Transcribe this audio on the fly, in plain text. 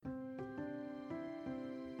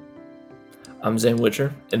I'm Zane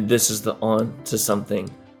Witcher, and this is the On to Something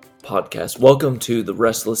podcast. Welcome to the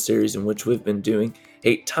Restless series in which we've been doing.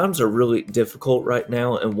 Hey, times are really difficult right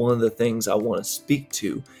now, and one of the things I want to speak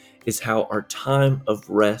to is how our time of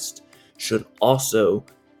rest should also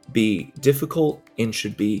be difficult and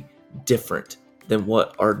should be different than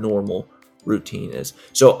what our normal routine is.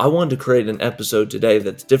 So I wanted to create an episode today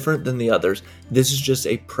that's different than the others. This is just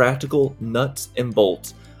a practical nuts and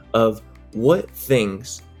bolts of what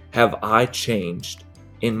things have I changed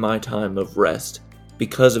in my time of rest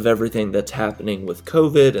because of everything that's happening with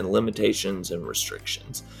COVID and limitations and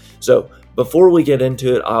restrictions. So before we get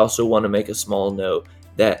into it, I also want to make a small note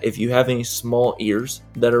that if you have any small ears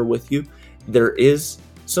that are with you, there is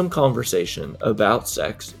some conversation about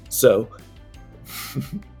sex. So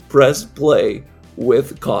press play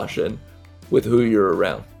with caution with who you're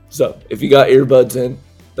around. So if you got earbuds in,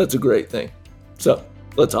 that's a great thing. So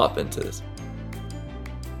let's hop into this.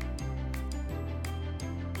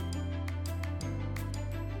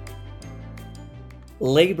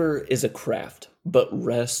 Labor is a craft, but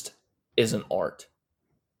rest is an art.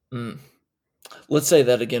 Let's say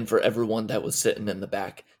that again for everyone that was sitting in the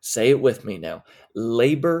back. Say it with me now.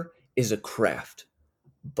 Labor is a craft,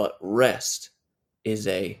 but rest is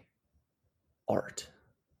a art.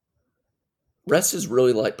 Rest is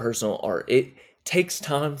really like personal art. It takes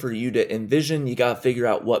time for you to envision. You got to figure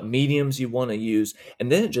out what mediums you want to use.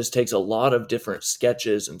 And then it just takes a lot of different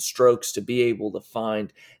sketches and strokes to be able to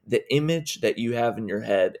find the image that you have in your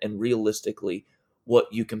head and realistically what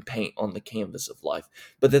you can paint on the canvas of life.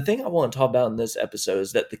 But the thing I want to talk about in this episode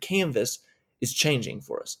is that the canvas is changing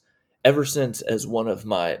for us. Ever since, as one of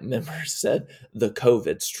my members said, the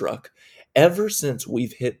COVID struck, ever since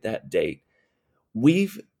we've hit that date,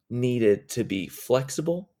 we've needed to be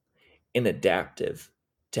flexible and adaptive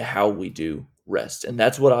to how we do rest. And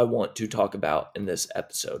that's what I want to talk about in this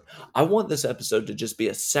episode. I want this episode to just be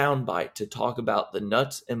a soundbite to talk about the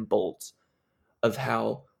nuts and bolts of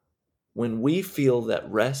how when we feel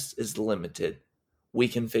that rest is limited, we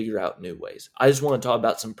can figure out new ways. I just want to talk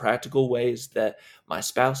about some practical ways that my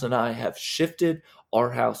spouse and I have shifted our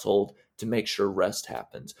household to make sure rest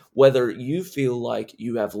happens. Whether you feel like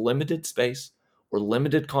you have limited space or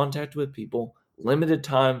limited contact with people, limited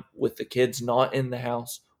time with the kids not in the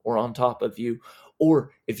house or on top of you,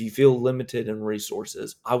 or if you feel limited in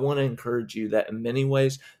resources, I want to encourage you that in many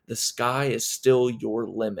ways, the sky is still your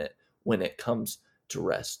limit when it comes to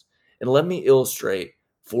rest. And let me illustrate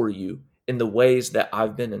for you in the ways that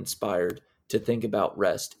I've been inspired to think about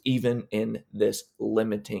rest, even in this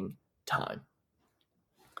limiting time.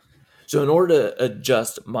 So in order to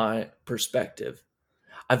adjust my perspective,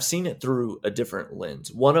 I've seen it through a different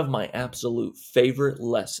lens. One of my absolute favorite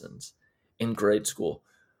lessons in grade school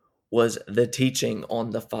was the teaching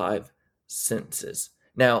on the five senses.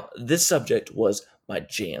 Now, this subject was my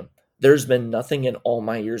jam. There's been nothing in all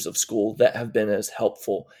my years of school that have been as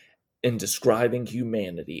helpful in describing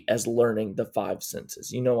humanity as learning the five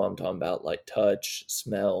senses. You know what I'm talking about, like touch,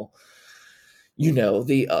 smell,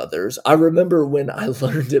 the others. I remember when I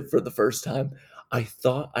learned it for the first time, I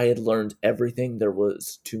thought I had learned everything there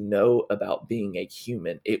was to know about being a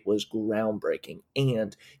human. It was groundbreaking.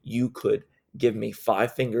 And you could give me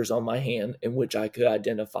 5 fingers on my hand in which I could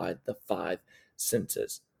identify the 5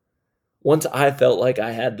 senses. Once I felt like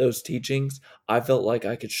I had those teachings, I felt like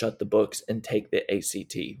I could shut the books and take the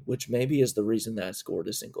ACT, which maybe is the reason that I scored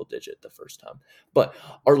a single digit the first time. But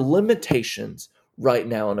our limitations right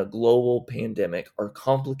now in a global pandemic are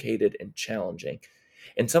complicated and challenging.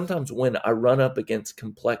 And sometimes when I run up against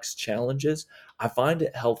complex challenges, I find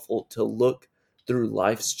it helpful to look through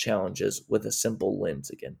life's challenges with a simple lens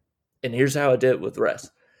again. And here's how I did it with rest.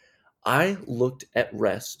 I looked at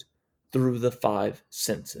rest through the 5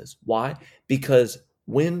 senses. Why? Because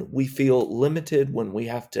when we feel limited, when we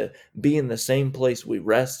have to be in the same place we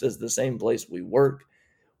rest as the same place we work,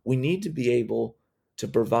 we need to be able to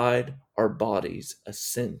provide our bodies a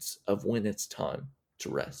sense of when it's time to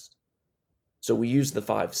rest. So we use the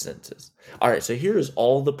 5 senses. All right, so here's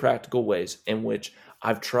all the practical ways in which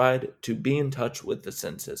I've tried to be in touch with the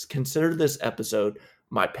senses. Consider this episode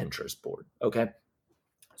my Pinterest board, okay?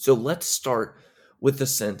 So let's start with the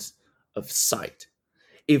sense of sight.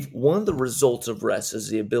 If one of the results of rest is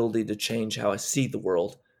the ability to change how I see the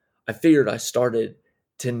world, I figured I started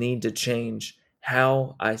to need to change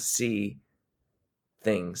how I see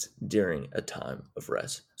things during a time of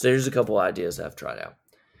rest. So here's a couple ideas I've tried out.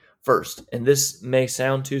 First, and this may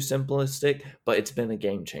sound too simplistic, but it's been a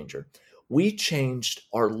game changer. We changed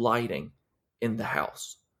our lighting in the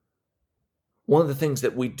house. One of the things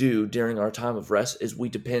that we do during our time of rest is we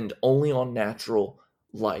depend only on natural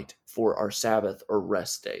light for our Sabbath or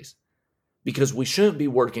rest days. because we shouldn't be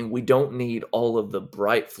working. We don't need all of the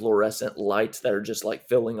bright fluorescent lights that are just like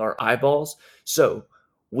filling our eyeballs. So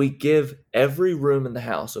we give every room in the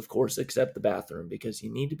house, of course, except the bathroom, because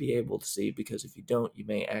you need to be able to see, because if you don't, you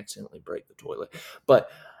may accidentally break the toilet. But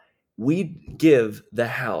we give the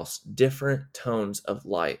house different tones of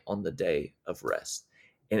light on the day of rest,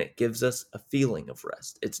 and it gives us a feeling of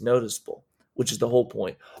rest. It's noticeable, which is the whole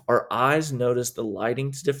point. Our eyes notice the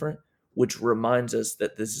lighting's different, which reminds us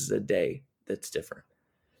that this is a day that's different.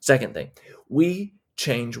 Second thing, we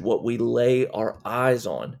change what we lay our eyes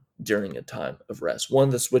on during a time of rest. One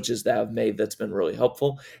of the switches that I've made that's been really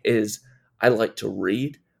helpful is I like to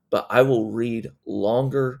read, but I will read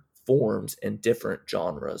longer forms in different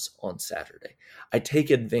genres on Saturday. I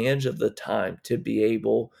take advantage of the time to be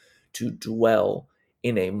able to dwell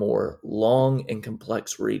in a more long and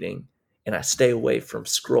complex reading, and I stay away from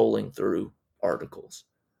scrolling through articles.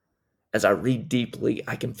 As I read deeply,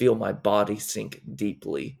 I can feel my body sink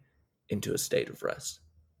deeply into a state of rest.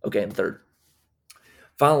 Okay, and third,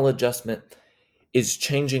 final adjustment is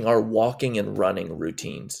changing our walking and running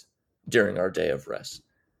routines during our day of rest.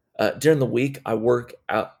 During the week, I work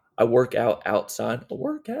out. I work out outside. I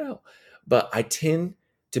work out, but I tend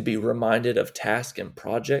to be reminded of tasks and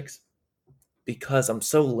projects because I'm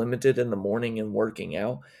so limited in the morning and working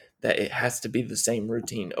out that it has to be the same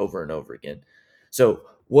routine over and over again. So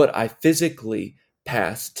what I physically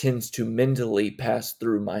pass tends to mentally pass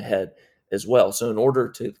through my head as well. So in order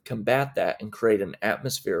to combat that and create an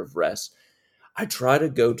atmosphere of rest, I try to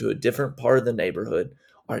go to a different part of the neighborhood,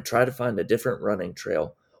 or I try to find a different running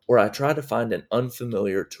trail, or I try to find an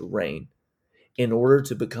unfamiliar terrain in order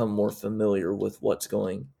to become more familiar with what's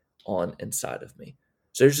going on inside of me.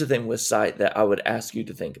 So here's the thing with sight that I would ask you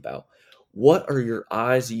to think about. What are your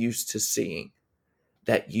eyes used to seeing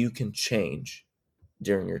that you can change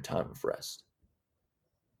during your time of rest?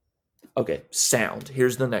 Okay, sound.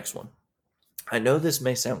 Here's the next one. I know this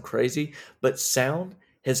may sound crazy, but sound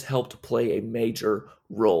has helped play a major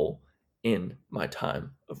role in my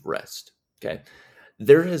time of rest. Okay.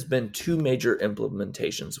 There has been two major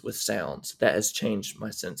implementations with sounds that has changed my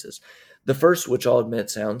senses. The first, which I'll admit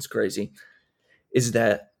sounds crazy, is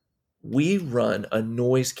that we run a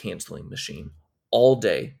noise canceling machine all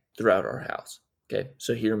day throughout our house. Okay,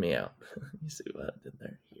 so hear me out. You see what I did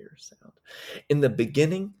there? Hear sound. In the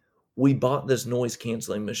beginning, we bought this noise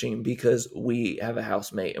canceling machine because we have a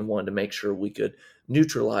housemate and wanted to make sure we could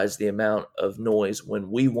neutralize the amount of noise when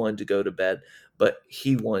we wanted to go to bed, but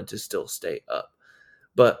he wanted to still stay up.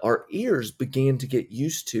 But our ears began to get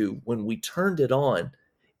used to when we turned it on,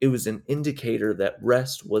 it was an indicator that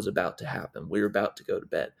rest was about to happen. We were about to go to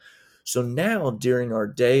bed. So now, during our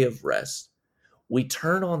day of rest, we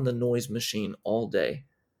turn on the noise machine all day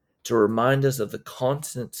to remind us of the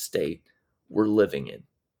constant state we're living in,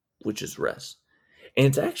 which is rest. And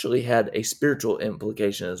it's actually had a spiritual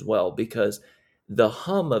implication as well, because the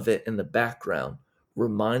hum of it in the background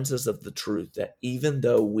reminds us of the truth that even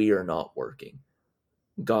though we are not working,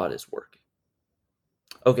 God is working.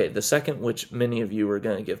 Okay, the second, which many of you are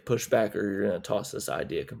going to give pushback or you're going to toss this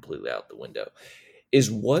idea completely out the window,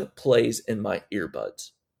 is what plays in my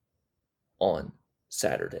earbuds on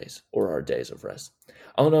Saturdays or our days of rest.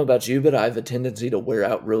 I don't know about you, but I have a tendency to wear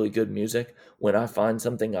out really good music. When I find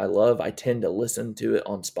something I love, I tend to listen to it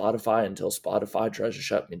on Spotify until Spotify tries to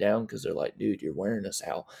shut me down because they're like, dude, you're wearing us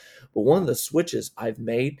out. But one of the switches I've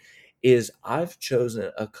made is I've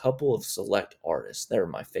chosen a couple of select artists that are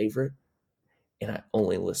my favorite, and I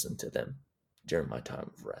only listen to them during my time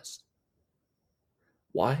of rest.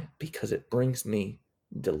 Why? Because it brings me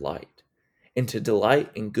delight. And to delight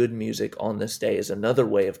in good music on this day is another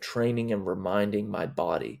way of training and reminding my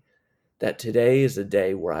body that today is a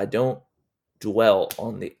day where I don't dwell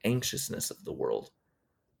on the anxiousness of the world,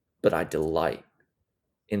 but I delight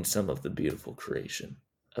in some of the beautiful creation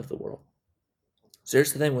of the world. So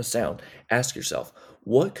here's the thing with sound. Ask yourself,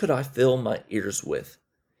 what could I fill my ears with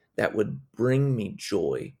that would bring me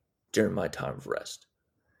joy during my time of rest?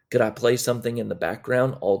 Could I play something in the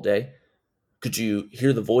background all day? Could you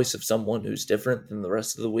hear the voice of someone who's different than the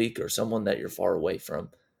rest of the week, or someone that you're far away from?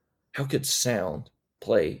 How could sound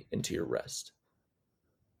play into your rest?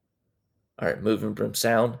 All right, moving from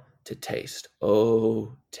sound to taste.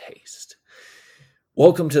 Oh, taste.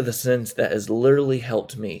 Welcome to the sense that has literally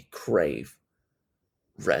helped me crave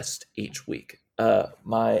rest each week.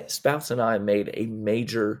 My spouse and I made a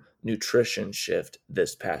major nutrition shift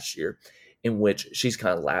this past year, in which she's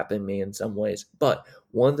kind of lapping me in some ways. But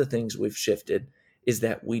one of the things we've shifted is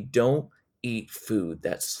that we don't eat food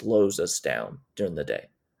that slows us down during the day.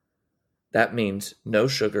 That means no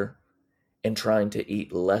sugar and trying to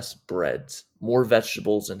eat less breads, more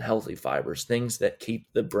vegetables and healthy fibers, things that keep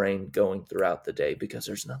the brain going throughout the day, because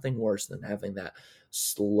there's nothing worse than having that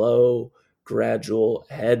slow, gradual,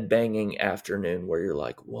 head banging afternoon where you're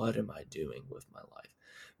like, what am I doing with my life?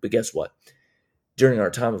 But guess what? During our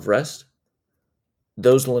time of rest,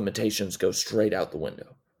 those limitations go straight out the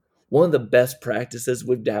window. One of the best practices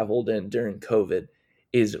we've dabbled in during COVID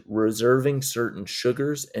is reserving certain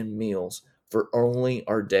sugars and meals for only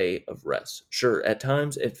our day of rest. Sure, at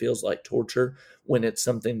times it feels like torture when it's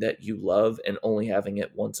something that you love and only having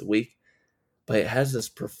it once a week, but it has this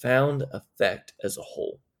profound effect as a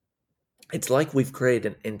whole. It's like we've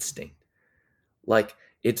created an instinct. Like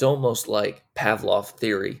it's almost like Pavlov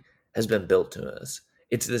theory has been built to us.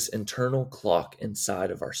 It's this internal clock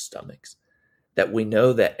inside of our stomachs that we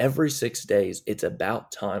know that every 6 days it's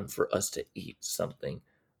about time for us to eat something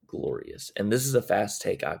glorious. And this is a fast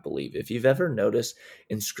take, I believe. If you've ever noticed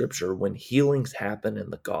in scripture when healings happen in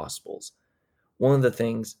the gospels, one of the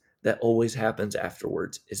things that always happens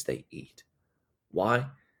afterwards is they eat. Why?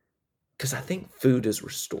 Because I think food is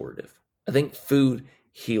restorative. I think food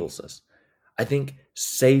heals us. I think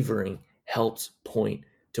savoring helps point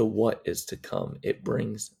to what is to come. It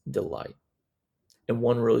brings delight. And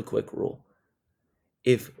one really quick rule: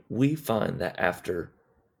 if we find that after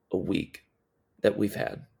a week that we've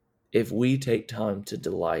had, if we take time to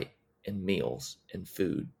delight in meals and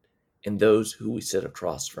food and those who we sit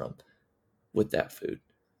across from with that food,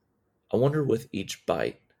 I wonder with each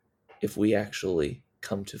bite if we actually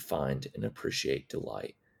come to find and appreciate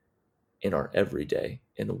delight in our everyday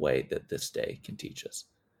in a way that this day can teach us.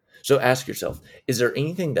 So ask yourself, is there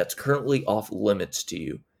anything that's currently off limits to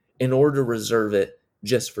you in order to reserve it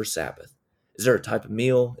just for Sabbath? Is there a type of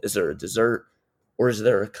meal? Is there a dessert? Or is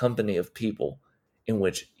there a company of people in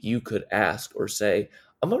which you could ask or say,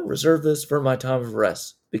 I'm going to reserve this for my time of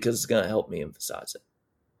rest because it's going to help me emphasize it?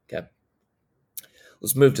 Okay.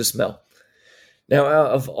 Let's move to smell. Now,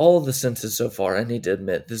 out of all of the senses so far, I need to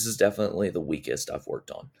admit this is definitely the weakest I've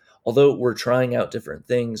worked on. Although we're trying out different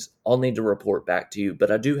things, I'll need to report back to you,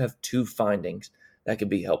 but I do have two findings that could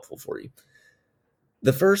be helpful for you.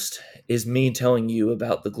 The first is me telling you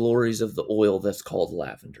about the glories of the oil that's called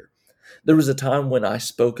lavender. There was a time when I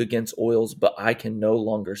spoke against oils, but I can no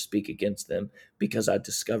longer speak against them because I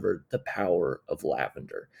discovered the power of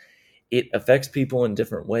lavender. It affects people in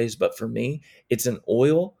different ways, but for me, it's an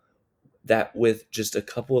oil that with just a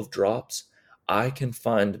couple of drops, I can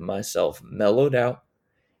find myself mellowed out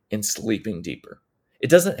and sleeping deeper. It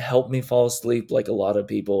doesn't help me fall asleep like a lot of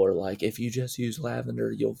people are like, if you just use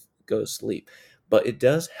lavender, you'll go to sleep. But it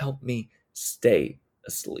does help me stay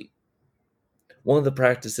asleep. One of the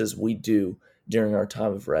practices we do during our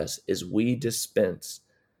time of rest is we dispense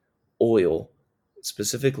oil,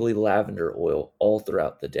 specifically lavender oil, all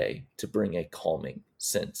throughout the day to bring a calming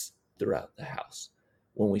sense throughout the house.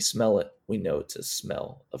 When we smell it, we know it's a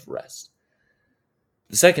smell of rest.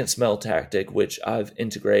 The second smell tactic, which I've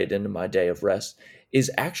integrated into my day of rest,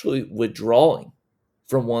 is actually withdrawing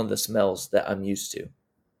from one of the smells that I'm used to.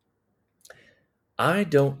 I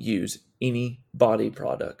don't use any body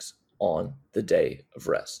products on the day of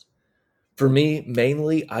rest. For me,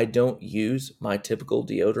 mainly, I don't use my typical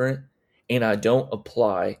deodorant and I don't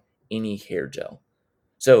apply any hair gel.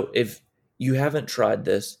 So if you haven't tried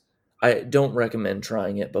this, I don't recommend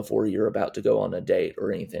trying it before you're about to go on a date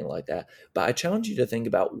or anything like that. But I challenge you to think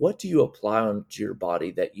about, what do you apply onto your body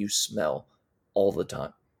that you smell all the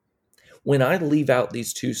time? When I leave out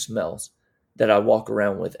these two smells that I walk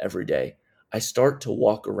around with every day, I start to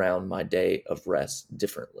walk around my day of rest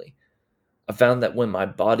differently. I found that when my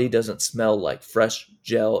body doesn't smell like fresh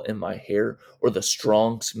gel in my hair or the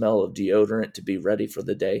strong smell of deodorant to be ready for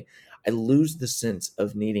the day, I lose the sense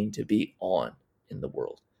of needing to be on in the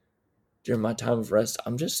world. During my time of rest,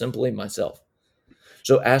 I'm just simply myself.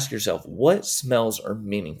 So ask yourself, what smells are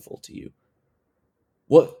meaningful to you?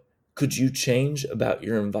 What could you change about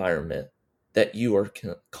your environment that you are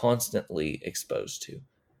constantly exposed to?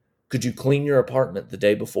 Could you clean your apartment the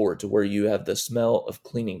day before to where you have the smell of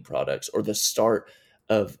cleaning products or the start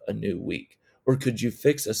of a new week? Or could you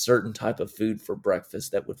fix a certain type of food for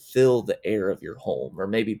breakfast that would fill the air of your home, or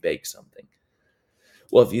maybe bake something?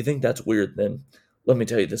 Well, if you think that's weird, then let me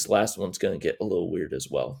tell you, this last one's going to get a little weird as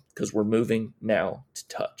well, because we're moving now to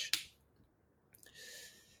touch.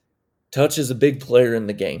 Touch is a big player in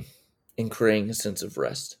the game in creating a sense of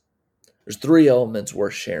rest. There's three elements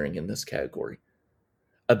worth sharing in this category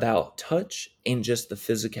about touch and just the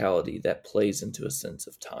physicality that plays into a sense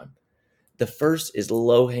of time. The first is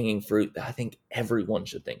low-hanging fruit that I think everyone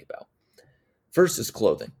should think about. First is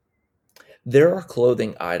clothing. There are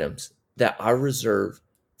clothing items that I reserve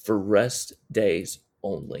for rest days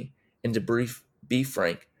only. And to be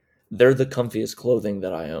frank, they're the comfiest clothing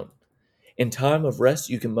that I own. In time of rest,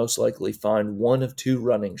 you can most likely find one of two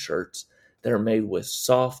running shirts that are made with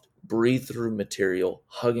soft, breathe through material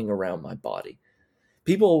hugging around my body.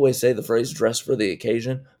 People always say the phrase dress for the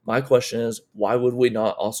occasion. My question is, why would we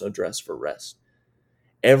not also dress for rest?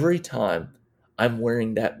 Every time I'm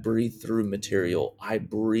wearing that breathe through material, I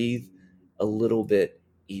breathe a little bit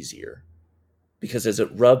easier because as it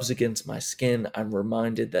rubs against my skin, I'm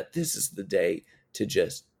reminded that this is the day to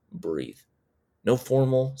just breathe. No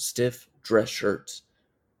formal, stiff dress shirts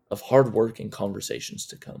of hard work and conversations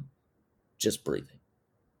to come. Just breathing.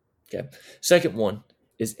 Okay. Second one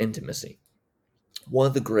is intimacy. One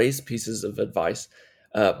of the greatest pieces of advice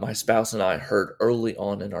my spouse and I heard early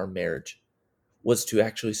on in our marriage was to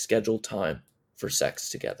actually schedule time for sex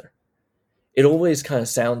together. It always kind of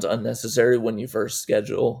sounds unnecessary when you first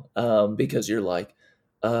schedule because you're like,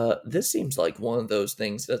 this seems like one of those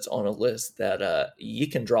things that's on a list that you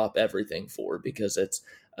can drop everything for because it's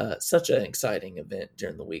such an exciting event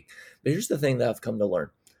during the week. But here's the thing that I've come to learn.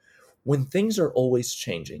 When things are always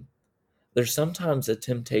changing, there's sometimes a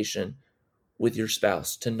temptation with your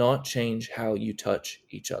spouse to not change how you touch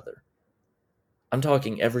each other. I'm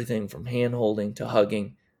talking everything from hand holding to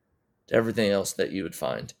hugging to everything else that you would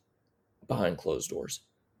find behind closed doors.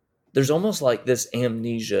 There's almost like this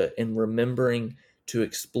amnesia in remembering to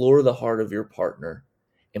explore the heart of your partner,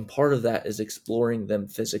 and part of that is exploring them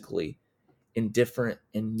physically in different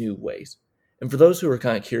and new ways. And for those who are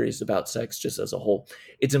kind of curious about sex just as a whole,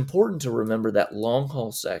 it's important to remember that long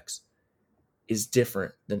haul sex is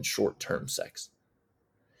different than short term sex.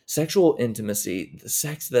 Sexual intimacy, the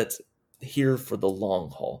sex that's here for the long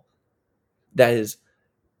haul, that is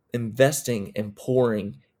investing and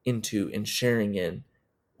pouring into and sharing in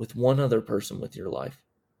with one other person with your life,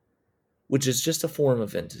 which is just a form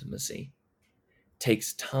of intimacy,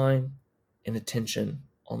 takes time and attention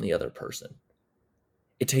on the other person.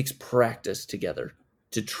 It takes practice together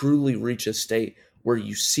to truly reach a state where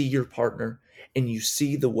you see your partner and you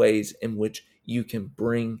see the ways in which you can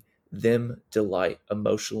bring them delight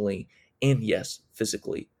emotionally and, yes,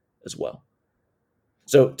 physically as well.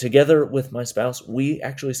 So, together with my spouse, we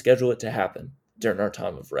actually schedule it to happen during our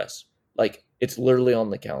time of rest. Like, it's literally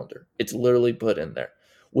on the calendar, it's literally put in there.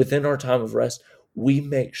 Within our time of rest, we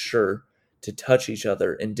make sure to touch each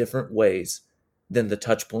other in different ways than the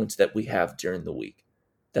touch points that we have during the week.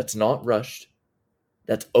 That's not rushed,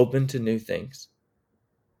 that's open to new things.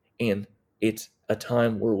 And it's a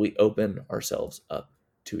time where we open ourselves up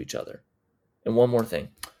to each other. And one more thing,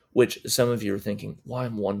 which some of you are thinking, why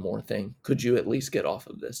one more thing? Could you at least get off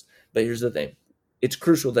of this? But here's the thing. It's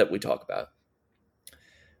crucial that we talk about it.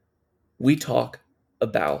 We talk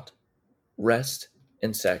about rest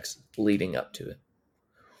and sex leading up to it.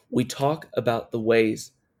 We talk about the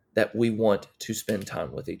ways that we want to spend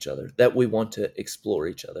time with each other, that we want to explore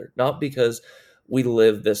each other, not because we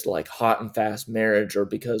live this like hot and fast marriage or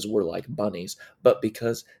because we're like bunnies, but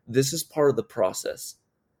because this is part of the process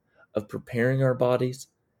of preparing our bodies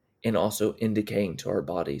and also indicating to our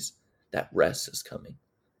bodies that rest is coming.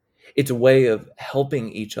 It's a way of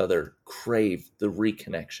helping each other crave the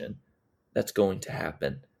reconnection that's going to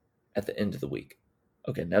happen at the end of the week.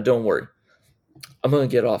 Okay, now don't worry. I'm going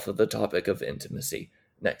to get off of the topic of intimacy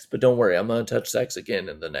next, but don't worry, I'm going to touch sex again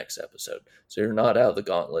in the next episode. So you're not out of the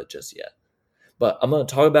gauntlet just yet. But I'm going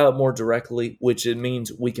to talk about it more directly, which it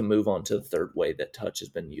means we can move on to the third way that touch has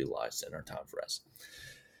been utilized in our time of rest.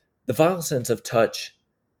 The final sense of touch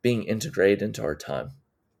being integrated into our time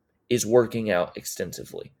is working out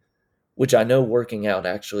extensively, which I know working out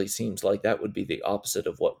actually seems like that would be the opposite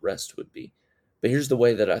of what rest would be. But here's the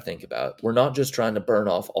way that I think about it. We're not just trying to burn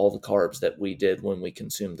off all the carbs that we did when we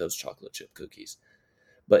consumed those chocolate chip cookies,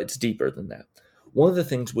 but it's deeper than that. One of the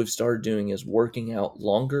things we've started doing is working out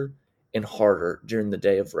longer and harder during the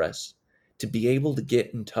day of rest to be able to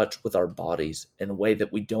get in touch with our bodies in a way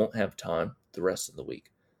that we don't have time the rest of the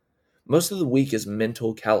week. Most of the week is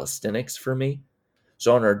mental calisthenics for me.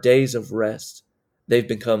 So on our days of rest, they've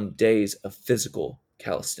become days of physical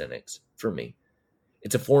calisthenics for me.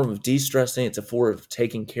 It's a form of de-stressing. It's a form of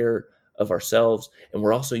taking care of ourselves. And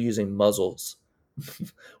we're also using muscles.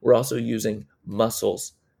 We're also using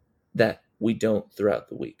muscles that we don't throughout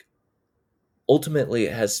the week. Ultimately,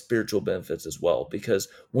 it has spiritual benefits as well, because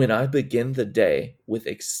when I begin the day with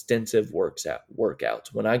extensive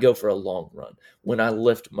workouts, when I go for a long run, when I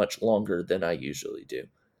lift much longer than I usually do,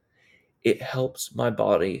 it helps my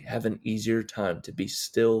body have an easier time to be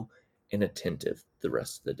still and attentive the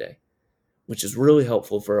rest of the day, which is really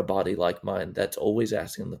helpful for a body like mine that's always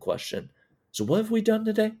asking the question, so what have we done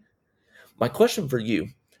today? My question for you,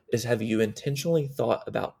 is, have you intentionally thought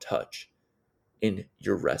about touch in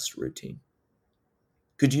your rest routine?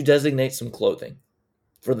 Could you designate some clothing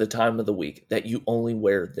for the time of the week that you only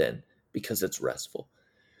wear then because it's restful?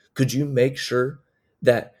 Could you make sure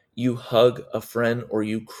that you hug a friend or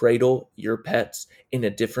you cradle your pets in a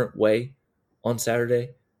different way on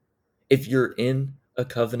Saturday? If you're in a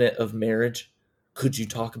covenant of marriage, could you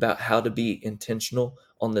talk about how to be intentional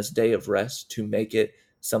on this day of rest to make it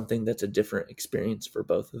something that's a different experience for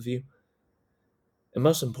both of you? And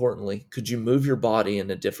most importantly, could you move your body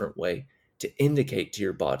in a different way to indicate to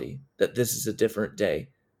your body that this is a different day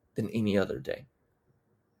than any other day?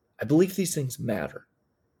 I believe these things matter.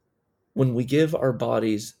 When we give our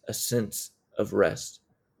bodies a sense of rest,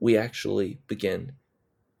 we actually begin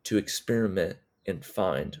to experiment and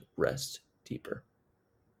find rest deeper.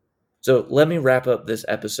 So let me wrap up this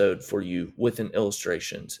episode for you with an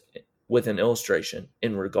illustration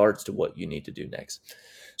in regards to what you need to do next.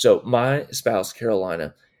 So my spouse,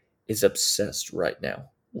 Carolina, is obsessed right now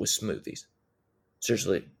with smoothies.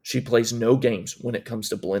 Seriously, she plays no games when it comes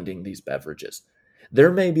to blending these beverages.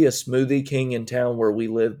 There may be a smoothie king in town where we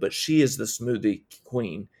live, but she is the smoothie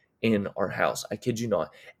queen in our house. I kid you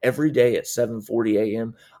not. Every day at 7:40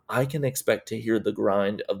 a.m., I can expect to hear the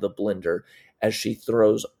grind of the blender as she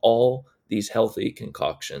throws all these healthy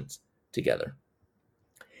concoctions together.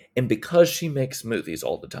 And because she makes smoothies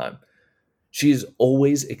all the time, she's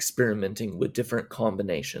always experimenting with different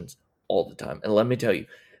combinations all the time. And let me tell you,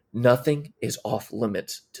 nothing is off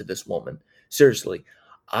limits to this woman. Seriously,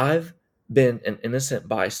 I've been an innocent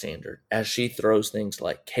bystander as she throws things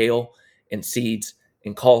like kale and seeds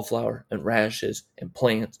and cauliflower and radishes and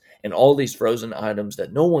plants and all these frozen items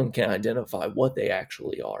that no one can identify what they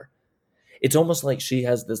actually are. It's almost like she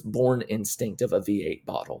has this born instinct of a V8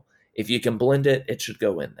 bottle. If you can blend it, it should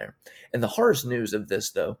go in there. And the hardest news of this,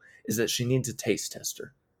 though, is that she needs a taste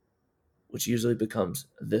tester, which usually becomes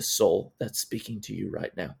this soul that's speaking to you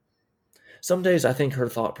right now. Some days I think her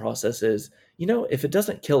thought process is, if it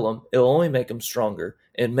doesn't kill them, it'll only make them stronger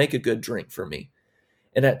and make a good drink for me.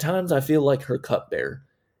 And at times I feel like her cupbearer.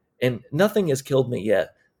 And nothing has killed me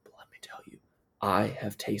yet, but let me tell you, I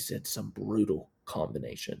have tasted some brutal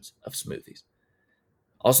combinations of smoothies.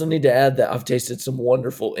 Also need to add that I've tasted some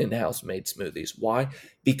wonderful in-house made smoothies. Why?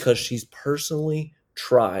 Because she's personally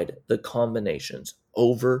tried the combinations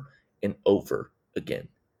over and over again.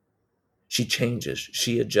 She changes,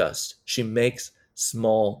 she adjusts, she makes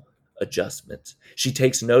small adjustments. She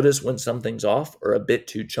takes notice when something's off or a bit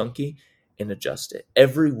too chunky and adjusts it.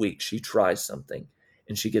 Every week she tries something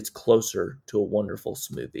and she gets closer to a wonderful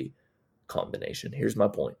smoothie combination. Here's my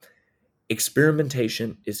point.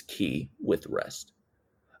 Experimentation is key with rest.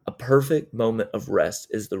 A perfect moment of rest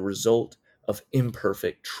is the result of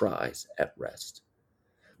imperfect tries at rest.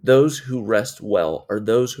 Those who rest well are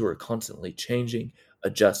those who are constantly changing,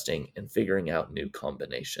 adjusting, and figuring out new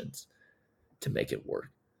combinations to make it work.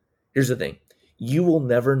 Here's the thing. You will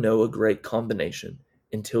never know a great combination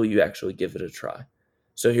until you actually give it a try.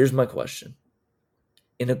 So here's my question.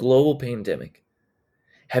 In a global pandemic,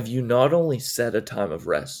 have you not only set a time of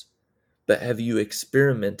rest, but have you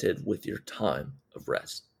experimented with your time of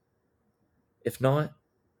rest? If not,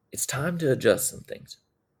 it's time to adjust some things.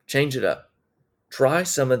 Change it up. Try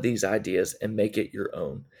some of these ideas and make it your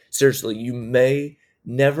own. Seriously, you may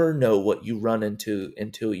never know what you run into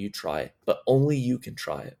until you try it, but only you can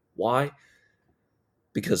try it. Why?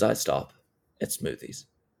 Because I stop at smoothies.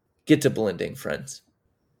 Get to blending, friends.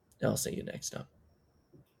 And I'll see you next time.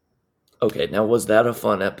 Okay, now was that a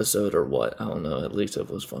fun episode or what? I don't know. At least it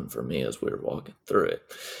was fun for me as we were walking through it.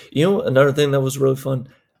 Another thing that was really fun,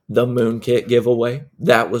 the Moon Kit giveaway.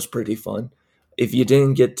 That was pretty fun. If you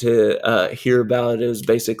didn't get to hear about it, it was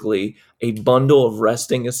basically a bundle of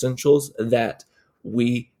resting essentials that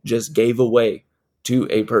we just gave away to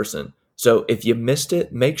a person. So if you missed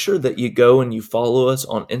it, make sure that you go and you follow us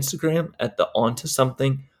on Instagram at the Onto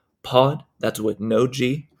Something Pod. That's with no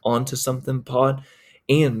G, Onto Something Pod.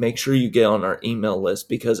 And make sure you get on our email list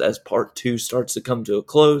because as part 2 starts to come to a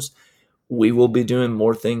close, we will be doing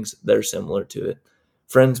more things that are similar to it.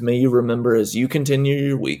 Friends, may you remember as you continue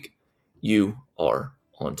your week, you are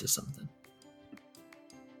onto something.